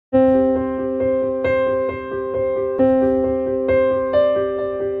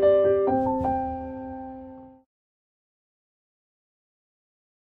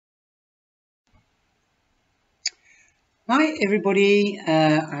Hi everybody,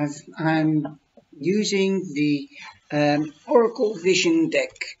 I'm using the Oracle Vision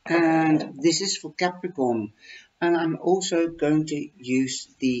deck, and this is for Capricorn, and I'm also going to use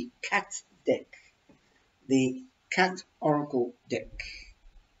the Cat deck, the Cat Oracle deck.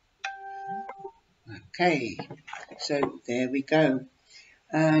 Okay, so there we go,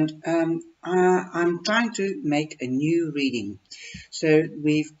 and I'm trying to make a new reading. So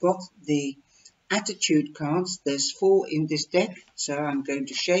we've got the attitude cards. There's 4 in this deck, so I'm going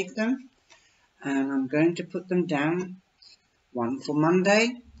to shake them and I'm going to put them down. 1 for Monday,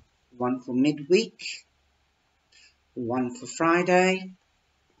 1 for midweek, 1 for Friday,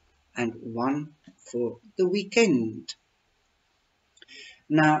 and 1 for the weekend.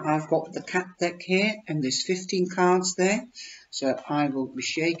 Now I've got the cat deck here, and there's 15 cards there, so I will be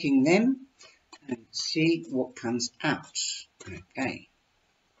shaking them and see what comes out. Okay,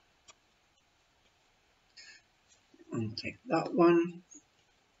 I'll take that one,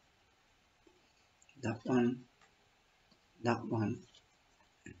 that one, that one,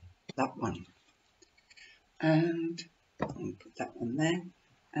 that one, and I'll put that one there.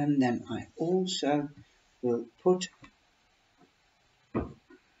 And then I also will put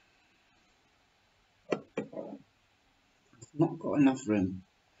not got enough room.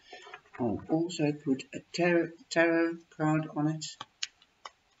 I'll also put a tarot card on it.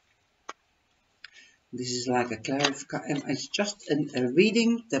 This is like a clarification. It's just a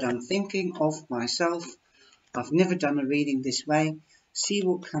reading that I'm thinking of myself. I've never done a reading this way. See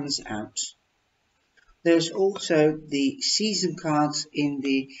what comes out. There's also the season cards in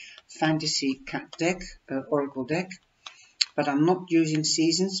the Fantasy Cat deck, Oracle deck, but I'm not using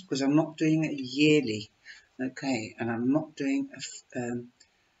seasons because I'm not doing it yearly. Okay, and I'm not doing a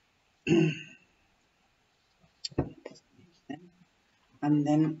and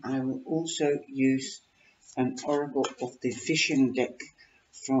then I will also use an Oracle of the Vision deck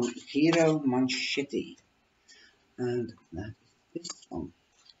from Hero Manchetti, and that is this one.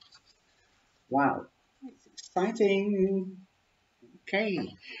 Wow, it's exciting. Okay,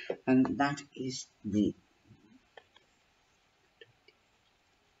 and that is the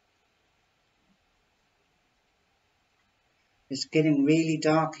it's getting really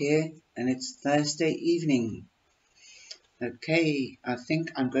dark here, and it's Thursday evening. Okay, I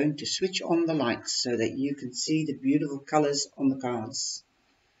think I'm going to switch on the lights so that you can see the beautiful colors on the cards.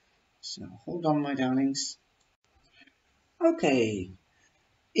 So hold on, my darlings. Okay,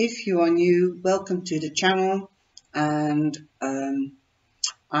 if you are new, welcome to the channel, and I'm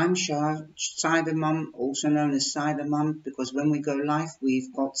Cyber Mum, also known as Cyber Mum, because when we go live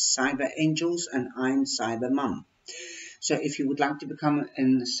we've got Cyber Angels and I'm Cyber Mum. So if you would like to become a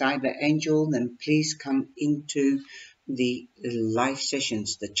Cyber Angel, then please come into the live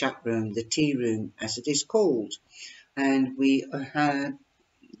sessions, the chat room, the tea room as it is called. And we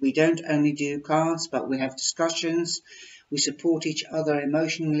don't only do cards, but we have discussions. We support each other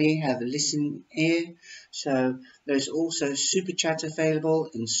emotionally, have a listening ear. So there's also super chat available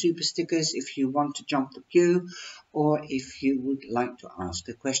and super stickers if you want to jump the queue, or if you would like to ask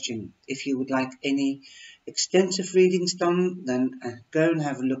a question. If you would like any extensive readings done, then go and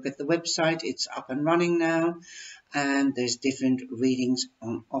have a look at the website. It's up and running now, and there's different readings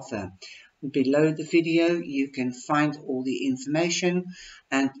on offer. Below the video you can find all the information,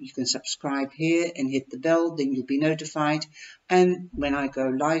 and you can subscribe here and hit the bell, then you'll be notified and when I go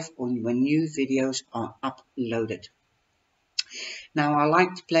live or when new videos are uploaded. Now I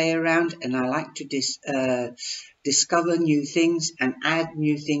like to play around, and I like to discover new things and add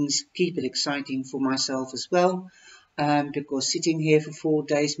new things, keep it exciting for myself as well, because sitting here for 4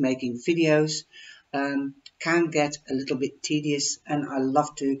 days making videos can get a little bit tedious, and I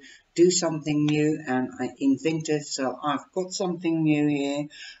love to do something new and inventive. So I've got something new here.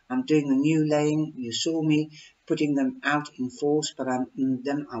 I'm doing a new laying. You saw me putting them out in force, but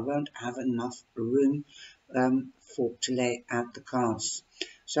then I won't have enough room to lay out the cards.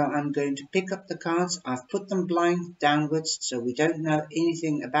 So I'm going to pick up the cards. I've put them blind downwards, so we don't know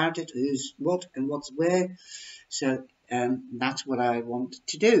anything about it, who's what and what's where. So that's what I want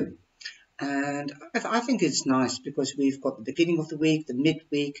to do. And I think it's nice because we've got the beginning of the week, the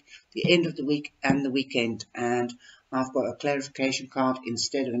midweek, the end of the week, and the weekend. And I've got a clarification card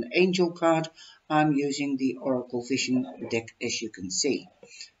instead of an angel card. I'm using the Oracle Vision deck, as you can see.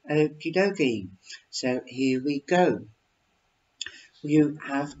 Okie dokie. So here we go. You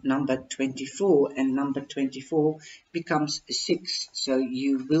have number 24, and number 24 becomes 6. So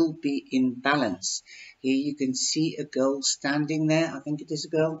you will be in balance. Here you can see a girl standing there. I think it is a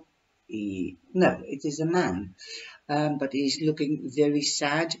girl. No, it is a man, but he's looking very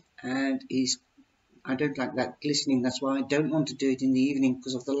sad, and he's I don't like that glistening. That's why I don't want to do it in the evening,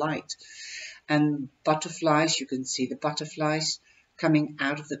 because of the light. And butterflies, you can see the butterflies coming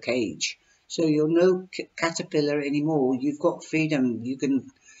out of the cage. So you're no caterpillar anymore. You've got freedom. You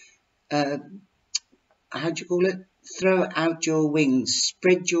can, how do you call it? Throw out your wings,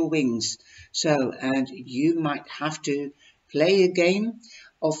 spread your wings. So, and you might have to play a game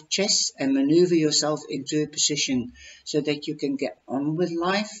of chess and maneuver yourself into a position so that you can get on with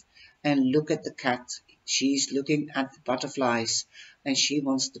life. And look at the cat. She's looking at the butterflies and she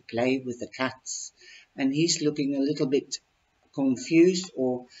wants to play with the cats. And he's looking a little bit confused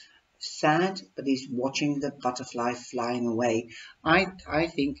or sad, but he's watching the butterfly flying away. I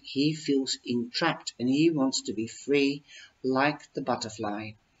think he feels entrapped and he wants to be free like the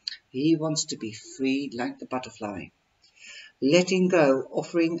butterfly. He wants to be free like the butterfly. Letting go,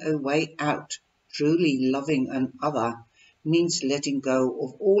 offering a way out, truly loving another means letting go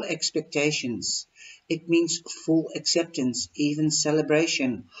of all expectations. It means full acceptance, even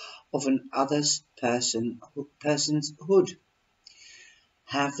celebration of an other's person's hood.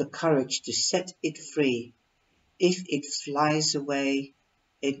 Have the courage to set it free. If it flies away,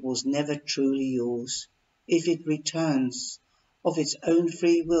 it was never truly yours. If it returns of its own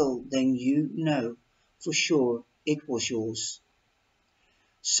free will, then you know for sure it was yours.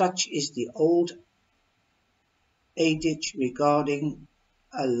 Such is the old adage regarding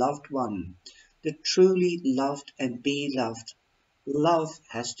a loved one. The truly loved and be loved. Love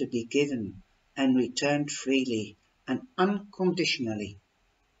has to be given and returned freely and unconditionally.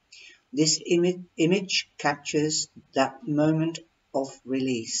 This image captures that moment of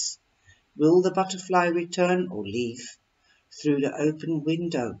release. Will the butterfly return or leave through the open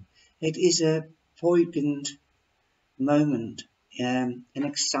window? It is a poignant moment, an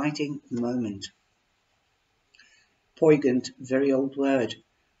exciting moment. Poignant, very old word,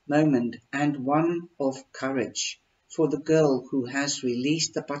 moment, and one of courage for the girl who has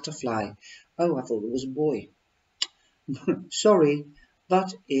released the butterfly. Oh, I thought it was a boy. Sorry,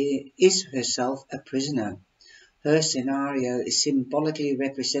 but is herself a prisoner. Her scenario is symbolically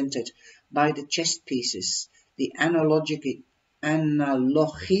represented by the chess pieces. The analogy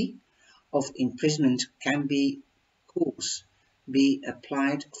of imprisonment can be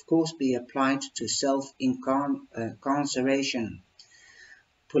applied to self-incarceration,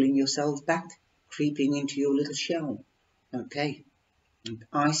 pulling yourself back, creeping into your little shell, okay, and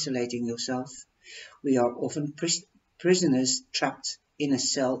isolating yourself. We are often prisoners trapped in a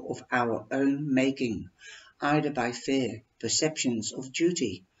cell of our own making, either by fear, perceptions of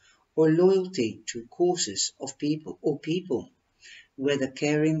duty, or loyalty to causes of people, whether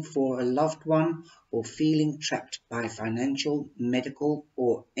caring for a loved one or feeling trapped by financial, medical,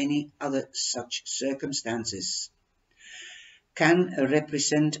 or any other such circumstances, can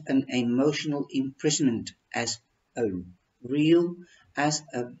represent an emotional imprisonment as real as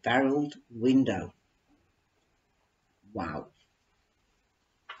a barreled window. Wow.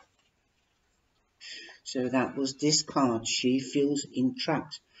 So that was this card. She feels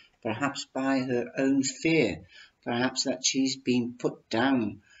entrapped, perhaps by her own fear, perhaps that she's been put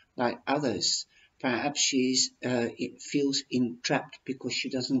down like others. Perhaps it feels entrapped because she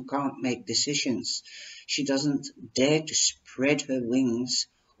can't make decisions. She doesn't dare to spread her wings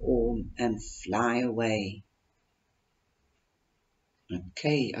and fly away.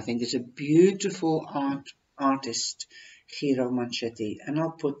 Okay, I think it's a beautiful artist, Hiro Manchetti, and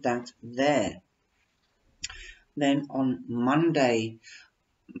I'll put that there. Then on Monday,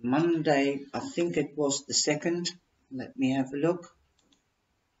 I think it was the 2nd. Let me have a look.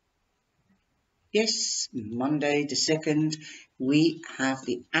 Yes, Monday the 2nd, we have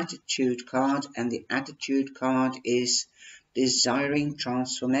the Attitude card, and the Attitude card is desiring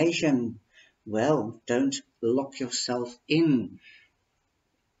transformation. Well, don't lock yourself in.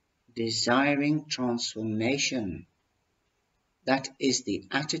 Desiring transformation. That is the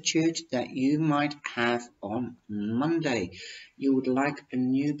attitude that you might have on Monday. You would like a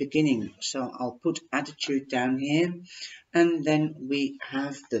new beginning. So I'll put attitude down here. And then we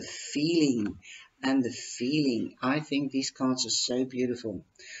have the feeling. And the feeling, I think these cards are so beautiful.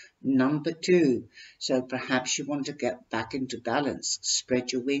 Number 2. So perhaps you want to get back into balance.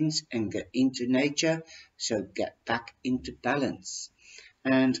 Spread your wings and get into nature. So get back into balance.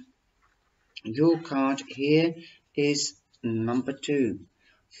 And your card here is number 2,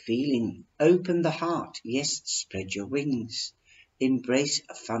 feeling. Open the heart. Yes, spread your wings. Embrace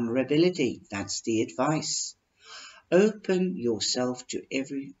vulnerability. That's the advice. Open yourself to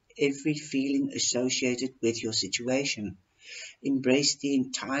every feeling associated with your situation. Embrace the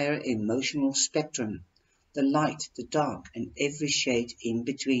entire emotional spectrum, the light, the dark, and every shade in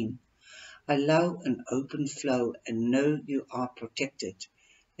between. Allow an open flow and know you are protected.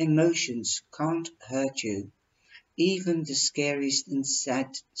 Emotions can't hurt you, even the scariest and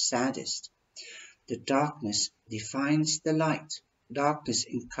saddest. The darkness defines the light. Darkness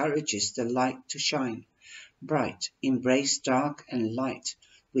encourages the light to shine bright. Embrace dark and light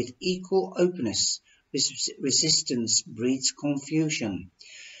with equal openness. Resistance breeds confusion.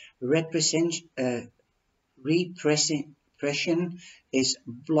 Represent, Repression is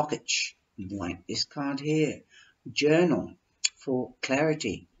blockage, like this card here. Journal for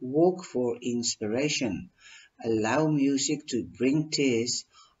clarity. Walk for inspiration. Allow music to bring tears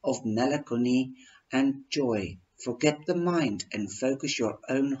of melancholy and joy. Forget the mind and focus your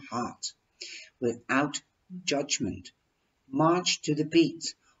own heart without judgment. March to the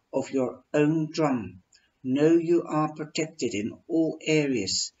beat of your own drum. Know you are protected in all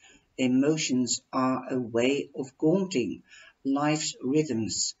areas. Emotions are a way of gaunting life's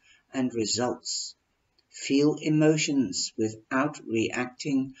rhythms and results. Feel emotions without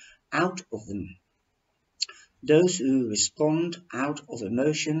reacting out of them. Those who respond out of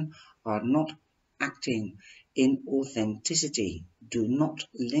emotion are not acting in authenticity. Do not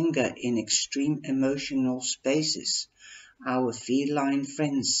linger in extreme emotional spaces. Our feline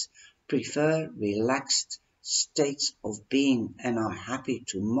friends prefer relaxed states of being and are happy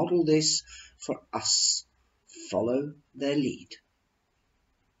to model this for us. Follow their lead.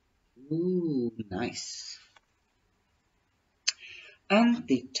 Ooh, nice. And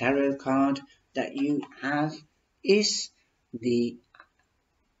the tarot card that you have is the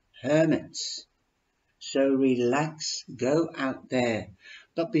Hermit. So relax, go out there.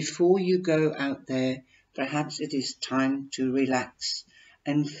 But before you go out there, perhaps it is time to relax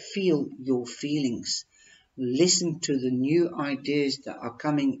and feel your feelings. Listen to the new ideas that are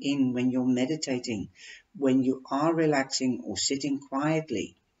coming in when you're meditating, when you are relaxing or sitting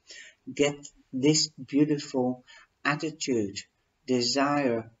quietly. Get this beautiful attitude,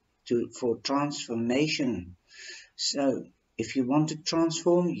 desire for transformation. So, if you want to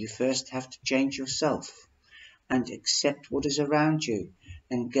transform, you first have to change yourself and accept what is around you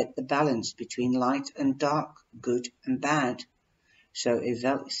and get the balance between light and dark, good and bad. So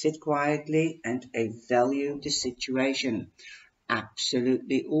sit quietly and evaluate the situation.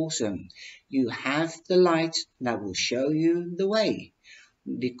 Absolutely awesome. You have the light that will show you the way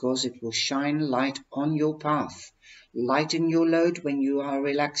because it will shine light on your path. Lighten your load when you are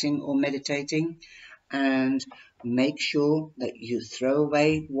relaxing or meditating, and make sure that you throw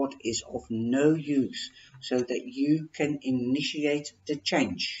away what is of no use so that you can initiate the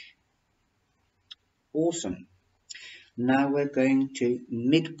change. Awesome. Now we're going to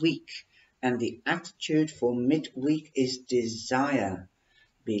midweek, and the attitude for midweek is desire,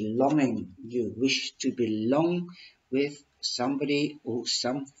 belonging. You wish to belong with somebody or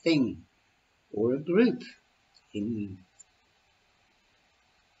something or a group.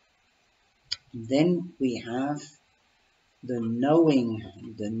 Then we have the knowing,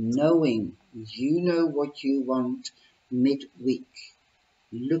 you know what you want midweek.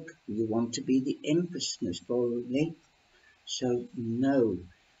 Look, you want to be the Empress, most probably. So know,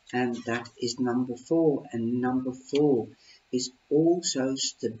 and that is number 4. And number 4 is also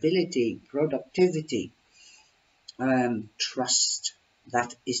stability, productivity, trust.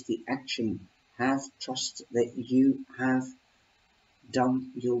 That is the action. Have trust that you have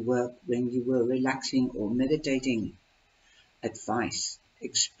done your work when you were relaxing or meditating. Advice: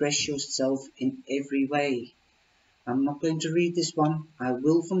 express yourself in every way. I'm not going to read this one. I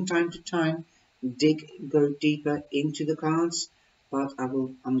will from time to time go deeper into the cards, but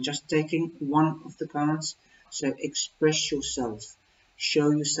I'm just taking one of the cards. So express yourself,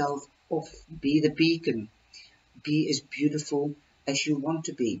 show yourself off, be the beacon, be as beautiful as you want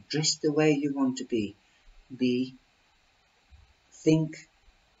to be, dress the way you want to be, think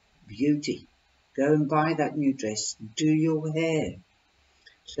beauty. Go and buy that new dress, do your hair,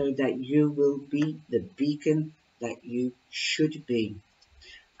 so that you will be the beacon that you should be.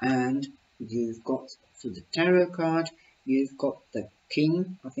 And you've got, for the tarot card, you've got the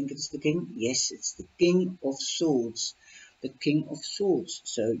king. I think it's the king. Yes, it's the king of swords. The king of swords,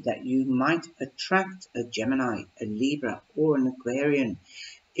 so that you might attract a Gemini, a Libra, or an Aquarian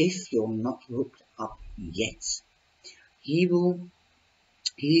if you're not hooked up yet. He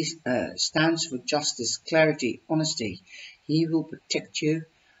stands for justice, clarity, honesty. He will protect you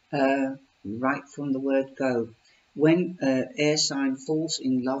right from the word go. When air sign falls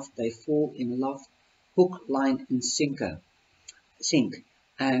in love, they fall in love, hook, line, and sink,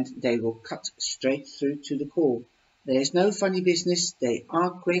 and they will cut straight through to the core. There's no funny business. They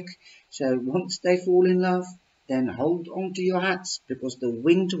are quick. So once they fall in love, then hold on to your hats, because the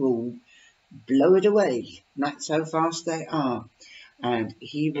wind will blow it away. That's how fast they are. And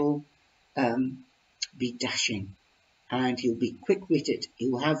he will be dashing, and he'll be quick-witted,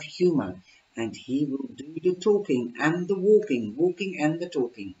 he'll have humour, and he will do the talking and the walking and the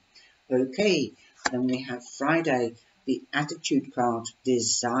talking. Okay, then we have Friday, the attitude card,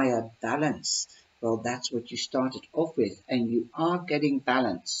 desire balance. Well, that's what you started off with, and you are getting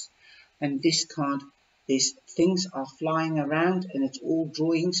balance. And this card is things are flying around and it's all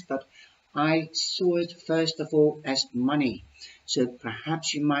drawings, but I saw it first of all as money. So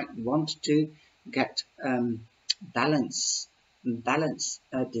perhaps you might want to get balance,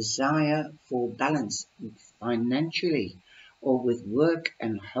 a desire for balance financially or with work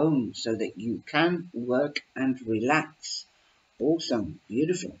and home so that you can work and relax. Awesome,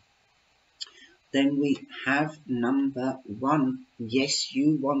 beautiful. Then we have number 1. Yes,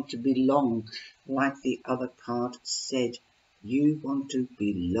 you want to belong. Like the other card said, you want to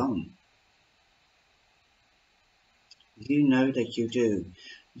belong. You know that you do.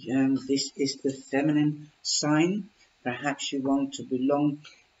 This is the feminine sign. Perhaps you want to belong.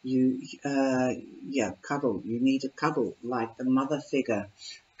 Cuddle. You need a cuddle, like the mother figure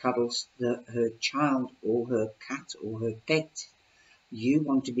cuddles her child or her cat or her pet. You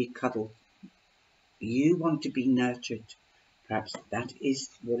want to be cuddled. You want to be nurtured. Perhaps that is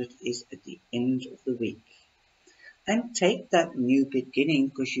what it is at the end of the week. And take that new beginning,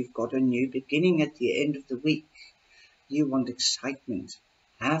 because you've got a new beginning at the end of the week. You want excitement.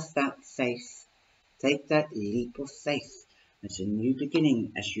 Have that faith. Take that leap of faith. It's a new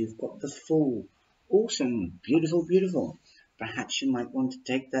beginning as you've got the Fool. Awesome. Beautiful, beautiful. Perhaps you might want to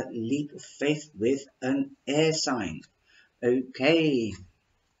take that leap of faith with an air sign. Okay.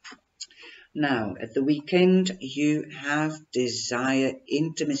 Now, at the weekend, you have desire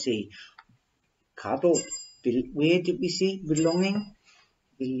intimacy. Cuddle. Where did we see belonging?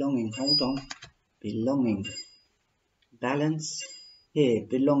 Belonging. Hold on. Belonging. Balance. Here,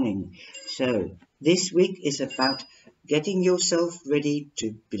 belonging. So, this week is about getting yourself ready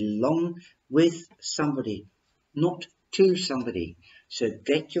to belong with somebody, not to somebody. So,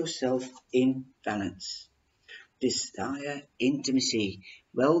 get yourself in balance. Desire intimacy.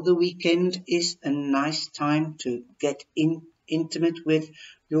 Well, the weekend is a nice time to get intimate with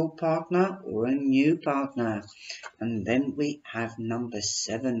your partner or a new partner. And then we have number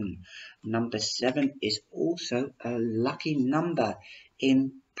 7. Number 7 is also a lucky number.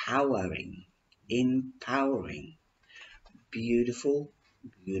 Empowering. Empowering. Beautiful,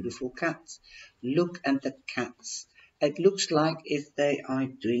 beautiful cats. Look at the cats. It looks like if they are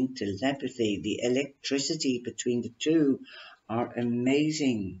doing telepathy. The electricity between the two are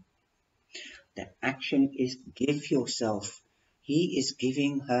amazing. The action is give yourself. He is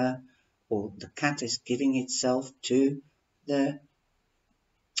giving her, or the cat is giving itself to the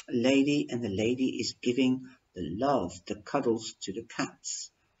lady, and the lady is giving the love, the cuddles to the cats.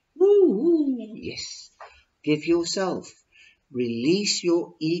 Woo! Yes. Give yourself. Release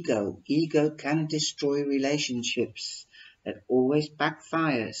your ego. Ego can destroy relationships. That always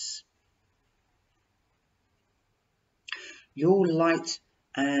backfires. Your light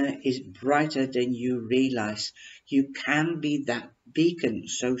is brighter than you realize. You can be that beacon,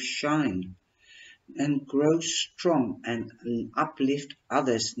 so shine and grow strong and uplift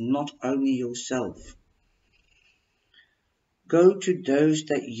others, not only yourself. Go to those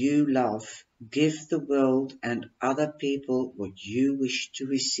that you love. Give the world and other people what you wish to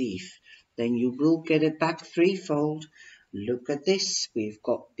receive. Then you will get it back threefold. Look at this. We've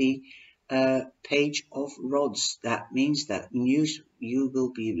got the page of rods. That means that news, you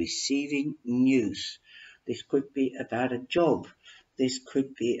will be receiving news. This could be about a job. This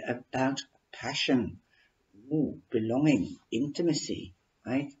could be about passion. Belonging, intimacy,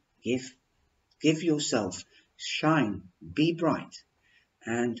 right? Give yourself, shine, be bright,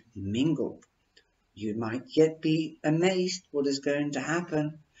 and mingle. You might yet be amazed what is going to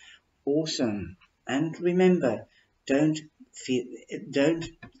happen. Awesome. And remember, don't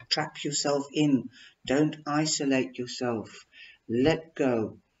trap yourself in. Don't isolate yourself. Let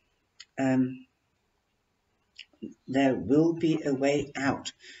go. There will be a way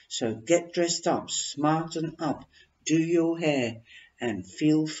out. So get dressed up, smarten up, do your hair, and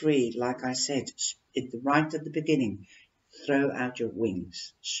feel free. Like I said right at the beginning, throw out your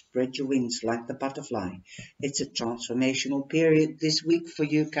wings, spread your wings like the butterfly. It's a transformational period this week for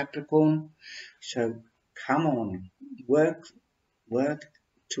you, Capricorn. So come on, work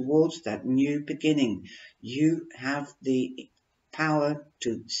towards that new beginning. You have the power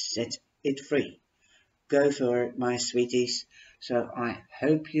to set it free. Go for it, my sweeties. So I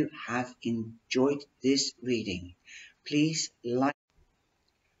hope you have enjoyed this reading. Please like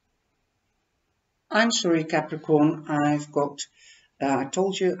I'm sorry, Capricorn. I've got. I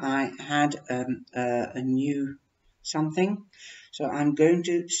told you I had a new something, so I'm going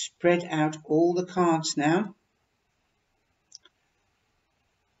to spread out all the cards now.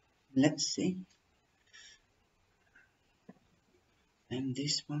 Let's see. And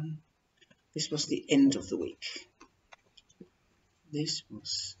this one. This was the end of the week. This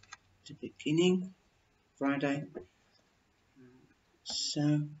was the beginning, Friday.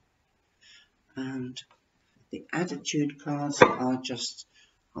 So, and the attitude cards are just,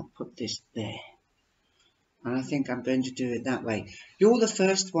 I'll put this there. And I think I'm going to do it that way. You're the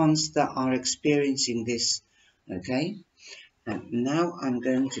first ones that are experiencing this, okay? And now I'm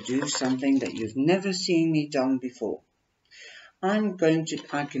going to do something that you've never seen me done before. I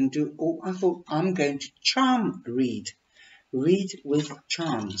can do, I thought I'm going to charm read with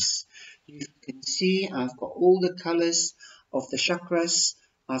charms. You can see I've got all the colors of the chakras.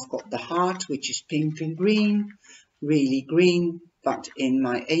 I've got the heart, which is pink and green, really green, but in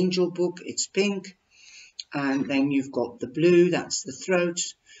my angel book it's pink. And then you've got the blue, that's the throat,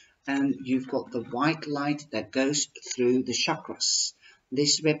 and you've got the white light that goes through the chakras.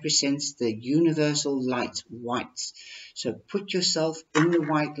 This represents the universal light, white. So put yourself in the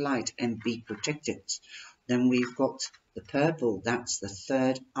white light and be protected. Then we've got the purple, that's the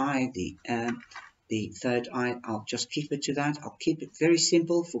third eye, the third eye. I'll just keep it to that. I'll keep it very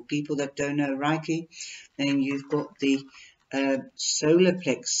simple for people that don't know Reiki. Then you've got the solar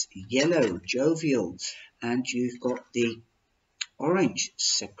plex, yellow, jovial, and you've got the orange,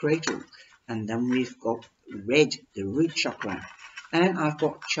 sacral, and then we've got red, the root chakra. And I've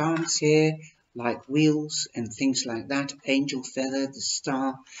got charms here like wheels and things like that, angel feather, the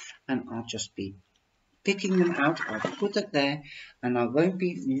star, and I'll just be picking them out. I'll put it there, and I won't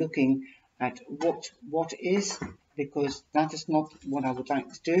be looking at what is, because that is not what I would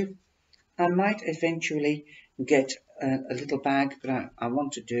like to do. I might eventually get a little bag, but I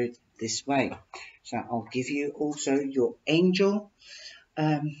want to do it this way. So I'll give you also your angel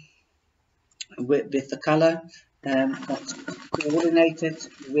with the color that's coordinated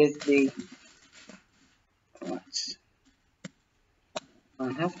with the. Right.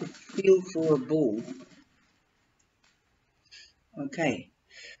 I have to feel for a ball. Okay.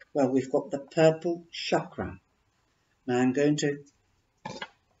 Well, we've got the purple chakra. Now I'm going to.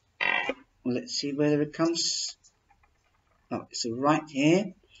 Let's see whether it comes. Oh, it's right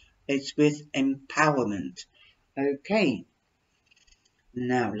here. It's with empowerment. Okay.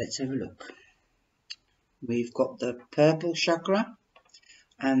 Now let's have a look. We've got the purple chakra,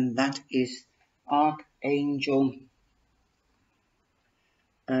 and that is Archangel.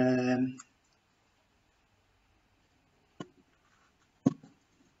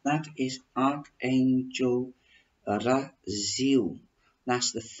 That is Archangel Raziel.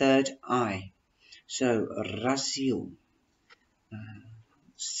 That's the third eye. So Raziel.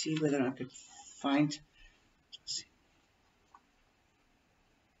 See whether I could find.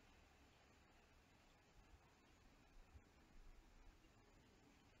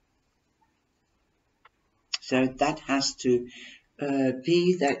 So that has to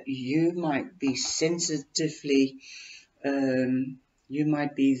be that you might be sensitively, you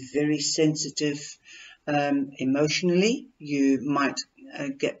might be very sensitive emotionally. You might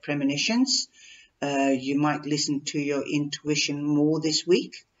get premonitions. You might listen to your intuition more this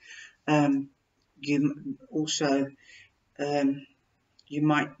week. You also, you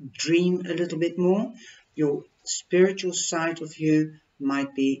might dream a little bit more. Your spiritual side of you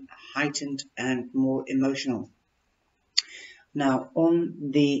might be heightened and more emotional. Now on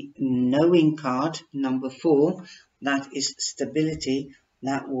the knowing card, number 4, that is stability.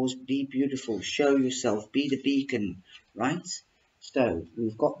 That was be beautiful, show yourself, be the beacon, right? So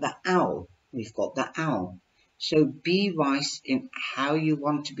we've got the owl. We've got the owl. So be wise in how you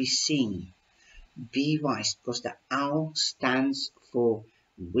want to be seen. Be wise, because the owl stands for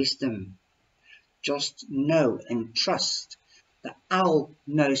wisdom. Just know and trust. The owl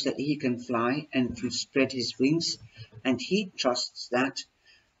knows that he can fly and can spread his wings, and he trusts that,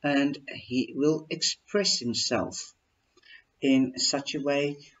 and he will express himself in such a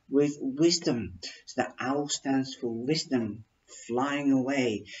way with wisdom. So the owl stands for wisdom, flying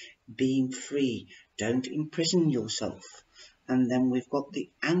away, being free. Don't imprison yourself. And then we've got the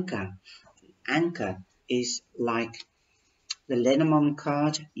anchor. The anchor is like the Lenormand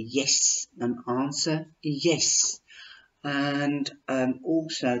card, yes, an answer, yes. And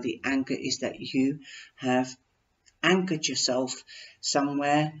also the anchor is that you have anchored yourself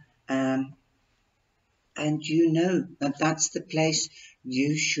somewhere, and you know that that's the place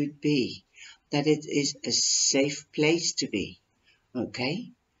you should be, that it is a safe place to be,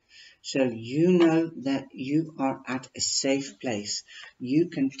 okay? So you know that you are at a safe place. You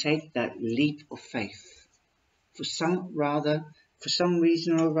can take that leap of faith. For some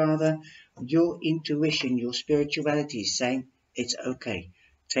reason or rather, your intuition, your spirituality is saying it's okay.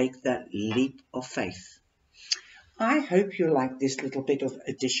 Take that leap of faith. I hope you like this little bit of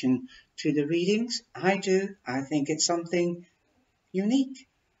addition to the readings. I do. I think it's something unique.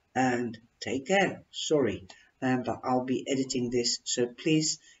 And take care. Sorry, but I'll be editing this. So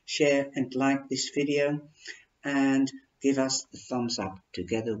please share and like this video and give us the thumbs up.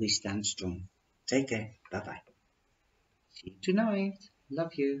 Together we stand strong. Take care. Bye bye. See you tonight.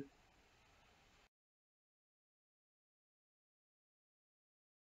 Love you.